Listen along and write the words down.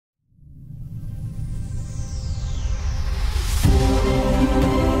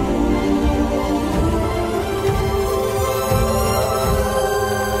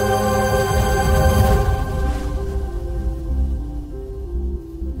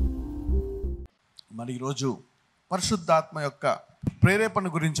మరి ఈరోజు పరిశుద్ధాత్మ యొక్క ప్రేరేపణ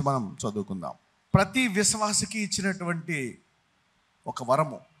గురించి మనం చదువుకుందాం. ప్రతి విశ్వాసికి ఇచ్చినటువంటి ఒక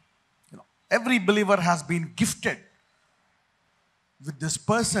వరము. Every believer has been gifted with this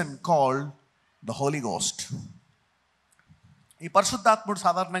person called the Holi ghost. ఈ పరిశుద్ధాత్ముడు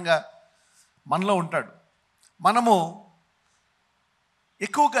సాధారణంగా మనలో ఉంటాడు. మనము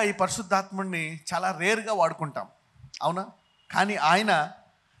ఎక్కువగా ఈ పరిశుద్ధాత్ముడిని చాలా రేర్గా వాడుకుంటాం, అవునా? కానీ ఆయన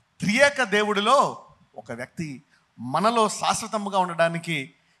త్రియేక దేవుడిలో ఒక వ్యక్తి మనలో శాశ్వతంగా ఉండడానికి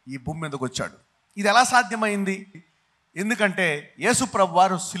ఈ భూమి మీదకి వచ్చాడు. ఇది ఎలా సాధ్యమైంది? ఎందుకంటే యేసు ప్రభువు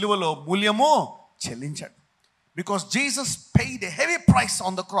వారు సిలువలో మూల్యము చెల్లించాడు. Because Jesus paid a heavy price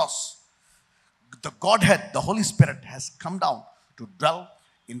on the cross. The God head, the Holi spirit has come down to dwell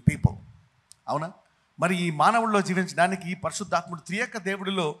in people. అవునా? మరి ఈ మానవుల్లో జీవించడానికి ఈ పరిశుద్ధాత్ముడు త్రియేక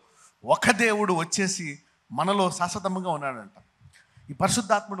దేవుడిలో ఒక దేవుడు వచ్చేసి మనలో శాశ్వతంగా ఉన్నాడంట. ఈ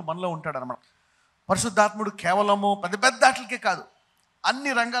పరిశుద్ధాత్ముడు మనలో ఉంటాడన్నమాట. పరిశుద్ధాత్ముడు కేవలము పెద్ద పెద్ద వాటికే కాదు,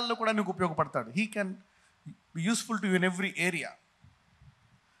 అన్ని రంగాల్లో కూడా నీకు ఉపయోగపడతాడు. He can be useful to you in every area.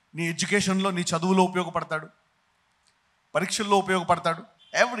 నీ ఎడ్యుకేషన్లో, నీ చదువులో ఉపయోగపడతాడు, పరీక్షల్లో ఉపయోగపడతాడు.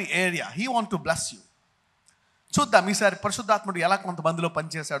 Every area he want to bless you. చూద్దాం ఈసారి పరిశుద్ధాత్ముడు ఎలా కొంతమందిలో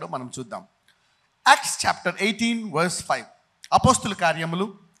పనిచేశాడో మనం చూద్దాం. Acts chapter 18 verse 5. అపోస్తుల కార్యములు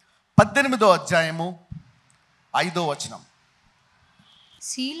 18వ అధ్యాయము 5వ వచనం.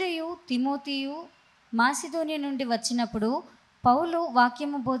 సీలయు తిమోతియు మాసిదోనియ నుండి వచ్చినప్పుడు పౌలు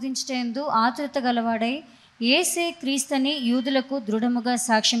వాక్యము బోధించుటయందు ఆతురత గలవాడై యేసే క్రీస్తుని యూదులకు దృఢముగా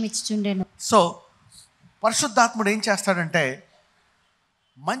సాక్ష్యం ఇచ్చుచుండెను. సో పరిశుద్ధాత్ముడు ఏం చేస్తాడంటే,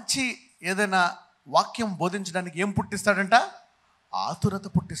 మంచి ఏదైనా వాక్యం బోధించడానికి ఏం పుట్టిస్తాడంట? ఆతురత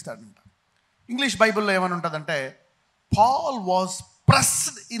పుట్టిస్తాడంట. ఇంగ్లీష్ బైబిల్లో ఏమని ఉంటుందంటే, Paul was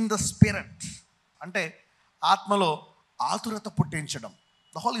pressed in the spirit. అంటే ఆత్మలో ఆతురత పుట్టించడం.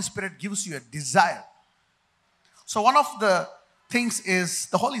 The Holy Spirit gives you a desire. So one of the things is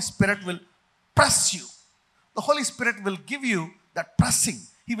the Holy Spirit will press you. The Holy Spirit will give you that pressing.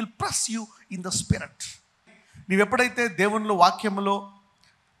 He will press you in the spirit. నీవు ఎప్పుడైతే దేవునిలో, వాక్యములో,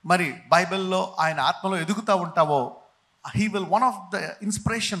 మరి బైబిల్లో ఆయన ఆత్మలో ఎదుగుతూ ఉంటావో, he will, one of the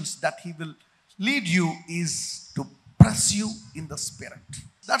inspirations that he will lead you is to press you in the spirit.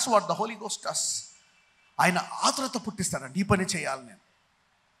 That's what the Holy Ghost does. ఆయన ఆతురత పుట్టిస్తాడండి. ఈ పని చేయాలి, నేను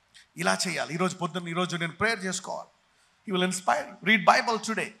ఇలా చేయాలి, ఈరోజు పొద్దున్న, ఈరోజు నేను ప్రేయర్ చేసుకోవాలి. He will inspire. Read Bible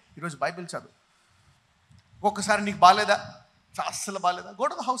today. ఈరోజు బైబిల్ చదువు. ఒక్కసారి నీకు బాగాలేదా, అస్సలు బాగాలేదా, go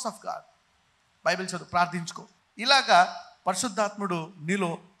to the house of God, Bible చదువు, ప్రార్థించుకో. ఇలాగా పరిశుద్ధాత్ముడు నీలో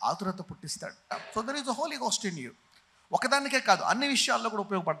ఆతురత పుట్టిస్తాడు. So there is the Holi ghost in you. ఒకదానికే కాదు, అన్ని విషయాల్లో కూడా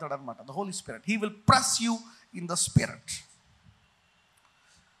ఉపయోగపడతాడు అనమాట. The Holi spirit, he will press you in the spirit.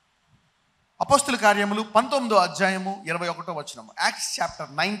 అపోస్తుల కార్యములు 19వ అధ్యాయము 21వ వచనం. Acts chapter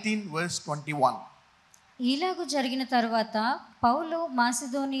 19 verse 21. ఈలాగు జరిగిన తరువాత పౌలు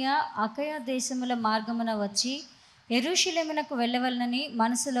మాసిదోనియా అకయ దేశముల మార్గమున వచ్చి యెరూషలేమునకు వెళ్ళవలనని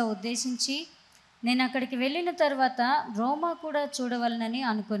మనసులో ఉద్దేశించి, నేను అక్కడికి వెళ్ళిన తర్వాత రోమా కూడా చూడవలనని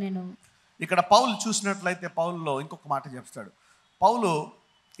అనుకొనెను. ఇక్కడ పౌలు చూసినట్లయితే పౌలులో ఇంకొక మాట చెప్తాడు. పౌలు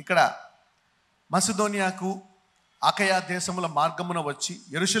ఇక్కడ మసిదోనియాకు, అకయ దేశముల మార్గమున వచ్చి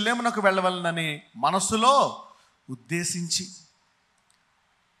యెరూషలేమునకు వెళ్ళవలనని మనస్సులో ఉద్దేశించి.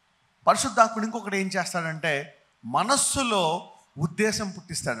 పరిశుద్ధాత్ముడు ఇంకొకటి ఏం చేస్తాడంటే, మనస్సులో ఉద్దేశం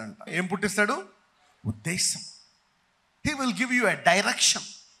పుట్టిస్తాడంట. ఏం పుట్టిస్తాడు? ఉద్దేశం. He will give you a direction,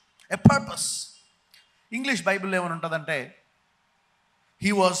 a purpose. English బైబిల్లో ఏమని ఉంటుందంటే,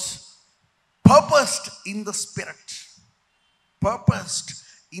 he was purposed in the spirit. Purposed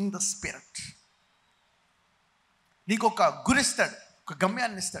in the spirit. నీకు ఒక గురిస్తాడు, ఒక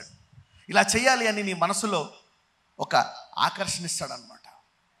గమ్యాన్ని ఇస్తాడు. ఇలా చేయాలి అని నీ మనసులో ఒక ఆకర్షణ ఇస్తాడు అనమాట.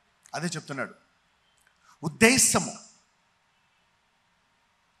 అదే చెప్తున్నాడు, ఉద్దేశము.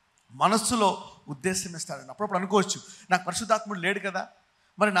 మనస్సులో ఉద్దేశం ఇస్తాడు. అప్పుడప్పుడు అనుకోవచ్చు, నాకు పరిశుద్ధాత్ముడు లేడు కదా,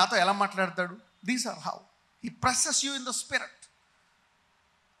 మరి నాతో ఎలా మాట్లాడతాడు? These are how he presses you in the spirit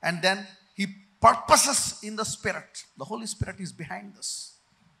and then he purposes in the spirit. The Holi spirit is behind this.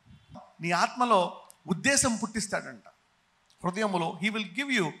 నీ ఆత్మలో ఉద్దేశం పుట్టిస్తాడంట, హృదయములో. He will give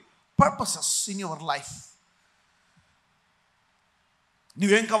you purposes in your life.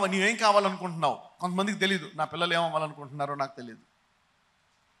 నువ్వేం కావాలనుకుంటున్నావు? కొంతమందికి తెలియదు, నా పిల్లలు ఏమవ్వాలనుకుంటున్నారో నాకు తెలియదు.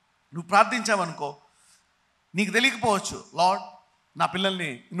 నువ్వు ప్రార్థించావనుకో, నీకు తెలియకపోవచ్చు, లార్డ్ నా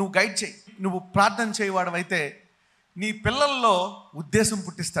పిల్లల్ని నువ్వు గైడ్ చేయి. నువ్వు ప్రార్థన చేయవాడవైతే నీ పిల్లల్లో ఉద్దేశం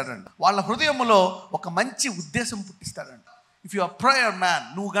పుట్టిస్తాడంట. వాళ్ళ హృదయములో ఒక మంచి ఉద్దేశం పుట్టిస్తాడంట. If you are prayer man,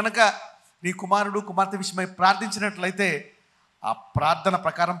 నువ్వు గనక నీ కుమారుడు, కుమార్తె విషయమై ప్రార్థించినట్లయితే ఆ ప్రార్థన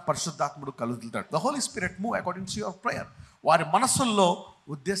ప్రకారం పరిశుద్ధాత్ముడు కలుగుతాడు. The Holi spirit move according to your prayer. వారి మనస్సుల్లో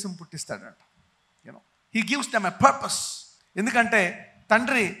ఉద్దేశం పుట్టిస్తాడంట. He gives them a purpose. ఎందుకంటే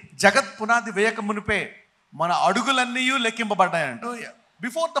తండ్రి జగత్ పునాది వేయక మునిపే మన అడుగులన్నీ లెక్కింపబడ్డాయంట.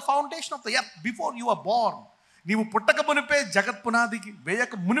 Before the foundation of the earth, before you are Born, నీవు పుట్టక మునిపే, జగత్ పునాదికి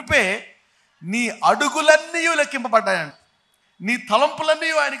వేయక మునిపే నీ అడుగులన్నీ లెక్కింపబడ్డాయంట. నీ తలంపులన్నీ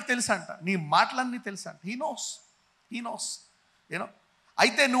ఆయనకి తెలుసంట, నీ మాటలన్నీ తెలుసంట. He knows you know.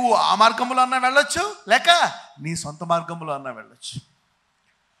 అయితే నువ్వు ఆ మార్గంలో అన్నా వెళ్ళొచ్చు, లేక నీ సొంత మార్గంలో అన్నా వెళ్ళొచ్చు.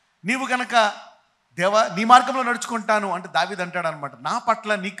 నీవు గనక దేవా నీ మార్గంలో నడుచుకుంటాను అంటే దావీదు అంటాడు అనమాట, నా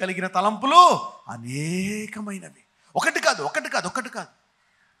పట్ల నీకు కలిగిన తలంపులు అనేకమైనవి. ఒకటి కాదు.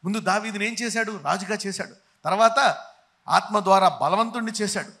 ముందు దావీదుని ఏం చేశాడు? రాజుగా చేశాడు. తర్వాత ఆత్మ ద్వారా బలవంతుణ్ణి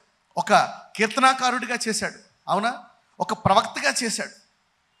చేశాడు, ఒక కీర్తనాకారుడిగా చేశాడు, అవునా, ఒక ప్రవక్తగా చేశాడు.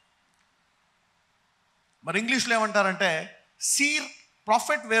 మరి ఇంగ్లీష్లో ఏమంటారంటే సీర్,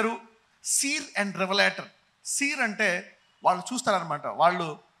 ప్రాఫెట్ వేరు, సీర్ అండ్ రెవలేటర్. సీర్ అంటే వాళ్ళు చూస్తారనమాట, వాళ్ళు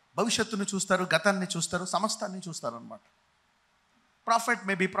భవిష్యత్తును చూస్తారు, గతాన్ని చూస్తారు, సమస్తాన్ని చూస్తారు అనమాట. ప్రాఫెట్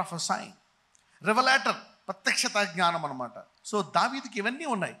మే బీ ప్రొఫెసైయింగ్, రెవలేటర్ ప్రత్యక్షత జ్ఞానం అనమాట. సో దావీదుకి ఇవన్నీ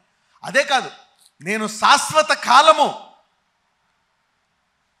ఉన్నాయి. అదే కాదు, నేను శాశ్వత కాలము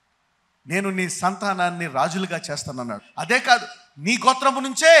నేను నీ సంతానాన్ని రాజులుగా చేస్తానన్నాడు. అదే కాదు, నీ గోత్రము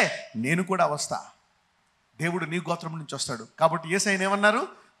నుంచే నేను కూడా వస్తా. దేవుడు నీ గోత్రం నుంచి వస్తాడు. కాబట్టి యేసయ్యను ఏమన్నారు?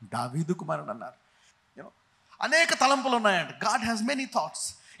 దావీదు కుమారుడు అన్నారు. అనేక తలంపులు ఉన్నాయంట. God has many thoughts.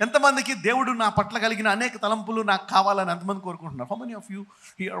 ఎంతమందికి దేవుడు నా పట్ల కలిగిన అనేక తలంపులు నాకు కావాలని ఎంతమంది కోరుకుంటున్నారు? How many of you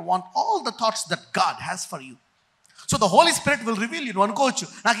here want all the thoughts that God has for you? So the Holi spirit will reveal you. నువ్వు అనుకోవచ్చు,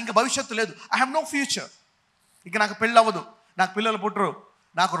 నాకు ఇంకా భవిష్యత్తు లేదు, ఐ హ్యావ్ నో ఫ్యూచర్, ఇంకా నాకు పెళ్ళి అవ్వదు, నాకు పిల్లలు పుట్టరు,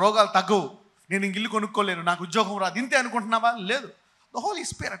 నాకు రోగాలు తగ్గవు, నేను ఇంక ఇల్లు కొనుక్కోలేను, నాకు ఉద్యోగం రాదు, ఇంతే అనుకుంటున్నావా? లేదు. The Holi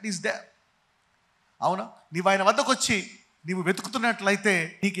spirit is there. అవునా? నీవు ఆయన వద్దకు వచ్చి నీవు వెతుకుతున్నట్లయితే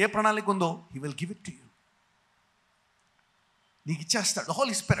నీకు ఏ ప్రణాళిక ఉందో he will give it to you. నీకు ఇచ్చేస్తాడు. The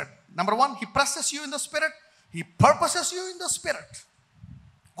Holi spirit, number 1, he presses you in the spirit, he purposes you in the spirit.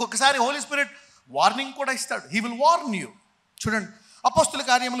 ఒక్కొక్కసారి హోలీ స్పిరిట్ వార్నింగ్ కూడా ఇస్తాడు. He will warn you. చూడండి, అపోస్తుల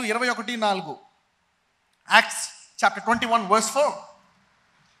కార్యములు 21:4, యాక్ట్స్ చాప్టర్ 21 verse 4.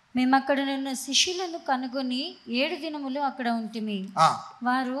 మేము అక్కడ నిన్న శిష్యులను కనుగొని 7 దినములు అక్కడ ఉంటిమి.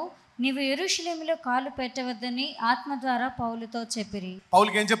 వారు నీవు యెరూషలేములో కాలు పెట్టవద్దని ఆత్మ ద్వారా పౌలుతో చెప్పిరి.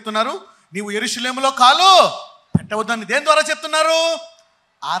 పౌలుకి ఏం చెప్తున్నారు? నీవు యెరూషలేములో కాలు పెట్టవద్దని దేని ద్వారా చెప్తున్నారు?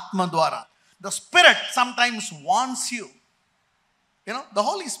 ఆత్మ ద్వారా. The spirit some times వార్న్స్ you. The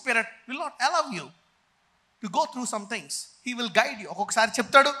Holi spirit will not allow you to go through some things. He will guide you. ఒక్కొక్కసారి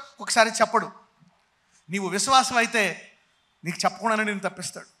చెప్తాడు, ఒక్కొక్కసారి చెప్పడు. నీవు విశ్వాసం అయితే నీకు చెప్పకుండానే నేను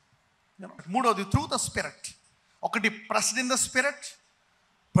తప్పిస్తాడు. మూడోది త్రూ ద స్పిరిట్. ఒకటి pressed in the spirit,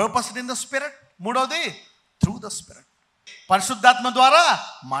 purposed in the spirit. మూడోది త్రూ ద స్పిరిట్. పరిశుద్ధాత్మ ద్వారా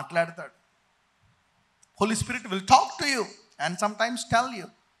మాట్లాడతాడు. Holi spirit will talk to you and some times tell you.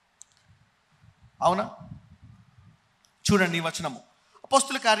 అవునా? చూడండి ఈ వచనము,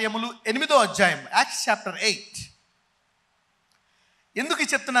 అపోస్తుల కార్యములు 8వ అధ్యాయం, యాక్ట్స్ చాప్టర్ 8. ఎందుకు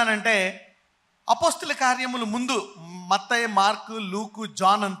చెప్తున్నానంటే అపోస్తుల కార్యములు ముందు మత్తయి, మార్కు, లూకు,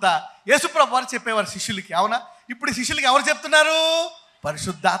 జాన్ అంతా యేసుప్రభు వారు చెప్పేవారు శిష్యులకి. అవునా? ఇప్పుడు శిష్యులకి ఎవరు చెప్తున్నారు?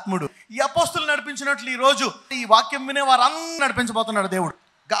 పరిశుద్ధాత్ముడు. ఈ అపోస్తులు నడిపించినట్లు ఈ రోజు ఈ వాక్యం వినే వారు అందరూ నడిపించబోతున్నాడు దేవుడు.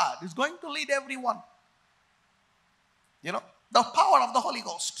 God is going to lead everyone. The power of the Holy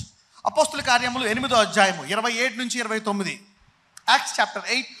Ghost. అపోస్తుల కార్యములు 8వ అధ్యాయము 27 నుంచి 29, యాక్ట్స్ చాప్టర్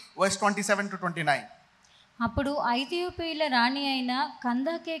 8 verse 27 to 29. అప్పుడు ఐథియోపియుల రాణి అయిన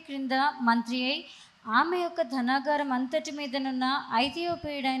కందాకే క్రింద మంత్రి అయి ఆమె యొక్క ధనాగారం అంతటి మీదనున్న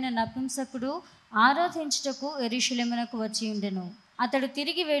ఐథియోపియుడైన నపుంసకుడు ఆరాధించుటకు యెరూషలేమునకు వచ్చి ఉండెను. అతడు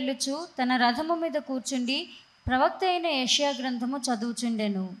తిరిగి వెళ్ళుచు తన రథము మీద కూర్చుండి ప్రవక్త అయిన యెషయా గ్రంథము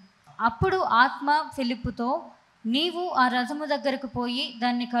చదువుచుండెను. అప్పుడు ఆత్మ ఫిలిప్పుతో, నీవు ఆ రథము దగ్గరకు పోయి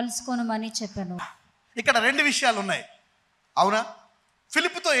దాన్ని కలుసుకొనుమని చెప్పాను. ఇక్కడ 2 విషయాలు ఉన్నాయి. అవునా?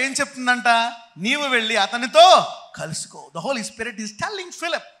 ఫిలిప్పుతో ఏం చెప్తుందంట? నీవు వెళ్ళి అతనితో కలుసుకో. The Holi spirit is telling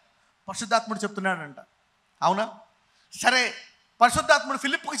Philip. పరిశుద్ధాత్ముడు చెప్తున్నాడంట. అవునా? సరే, పరిశుద్ధాత్ముడు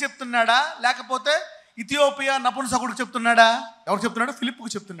ఫిలిప్పుకి చెప్తున్నాడా, లేకపోతే ఇథియోపియా నపుంసకుడికి చెప్తున్నాడా? ఎవరు చెప్తున్నాడు?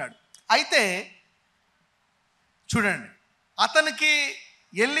 ఫిలిప్పుకి చెప్తున్నాడు. అయితే చూడండి, అతనికి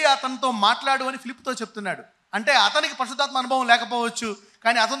వెళ్ళి అతనితో మాట్లాడు అని ఫిలిప్పుతో చెప్తున్నాడు. అంటే అతనికి పరిశుద్ధాత్మ అనుభవం లేకపోవచ్చు,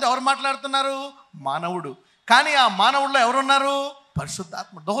 కానీ అతనితో ఎవరు మాట్లాడుతున్నారు? మానవుడు. కానీ ఆ మానవుడిలో ఎవరున్నారు?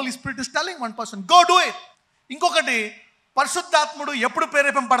 పరిశుద్ధాత్ముడు. The Holi spirit is telling one person, go do it. ఇంకొకటి, పరిశుద్ధాత్ముడు ఎప్పుడు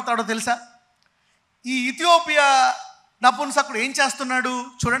ప్రేరేపింపబడతాడో తెలుసా? ఈ ఇథియోపియా నపుంసకుడు ఏం చేస్తున్నాడు?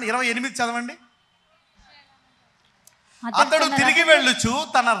 చూడండి, 28 చదవండి. అతడు తిరిగి వెళ్ళుచు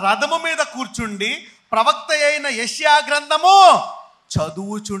తన రథము మీద కూర్చుండి ప్రవక్త అయిన యెషయా గ్రంథము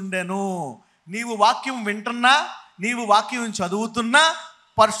చదువుచుండెను. నీవు వాక్యం వింటున్నా, నీవు వాక్యం చదువుతున్నా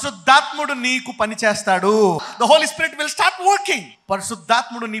పరిశుద్ధాత్ముడు నీకు పని చేస్తాడు. The Holi spirit will start working.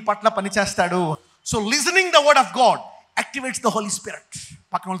 పరిశుద్ధాత్ముడు నీ పట్ల పని చేస్తాడు. So listening the word of God activates the Holi spirit.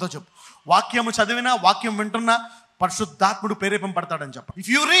 పక్కన వాళ్ళతో చెప్పు, వాక్యము చదివినా వాక్యం వింటున్నా పరిశుద్ధాత్ముడు ప్రేరేపింపడతాడని చెప్పు. If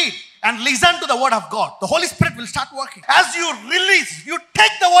you read and listen to the word of God, the Holi spirit will start working. As you release, you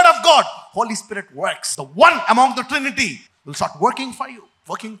take the word of God, Holi spirit works. The one among the Trinity will start working for you,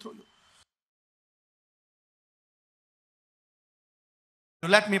 working through you.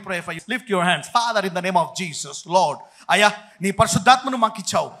 Let me pray for you. Lift your hands. Father, in the name of Jesus, Lord, అయ్యా నీ పరిశుద్ధాత్మను మాకు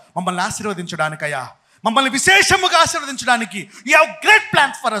ఇచ్చావు మమ్మల్ని ఆశీర్వదించడానికి. అయ్యా మమ్మల్ని విశేషముగా ఆశీర్వదించడానికి. You have great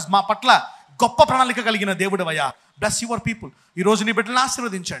plans for us. మా పట్ల గొప్ప ప్రణాళిక కలిగిన దేవుడు అయ్యా. Bless your people. ఈరోజు నీ బిడ్డలను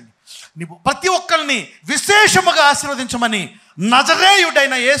ఆశీర్వదించండి. నీ ప్రతి ఒక్కరిని విశేషముగా ఆశీర్వదించమని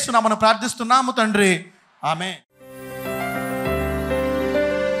నజరేయుడైన యేసు నామమున ప్రార్థిస్తున్నాము తండ్రి. ఆమేన్.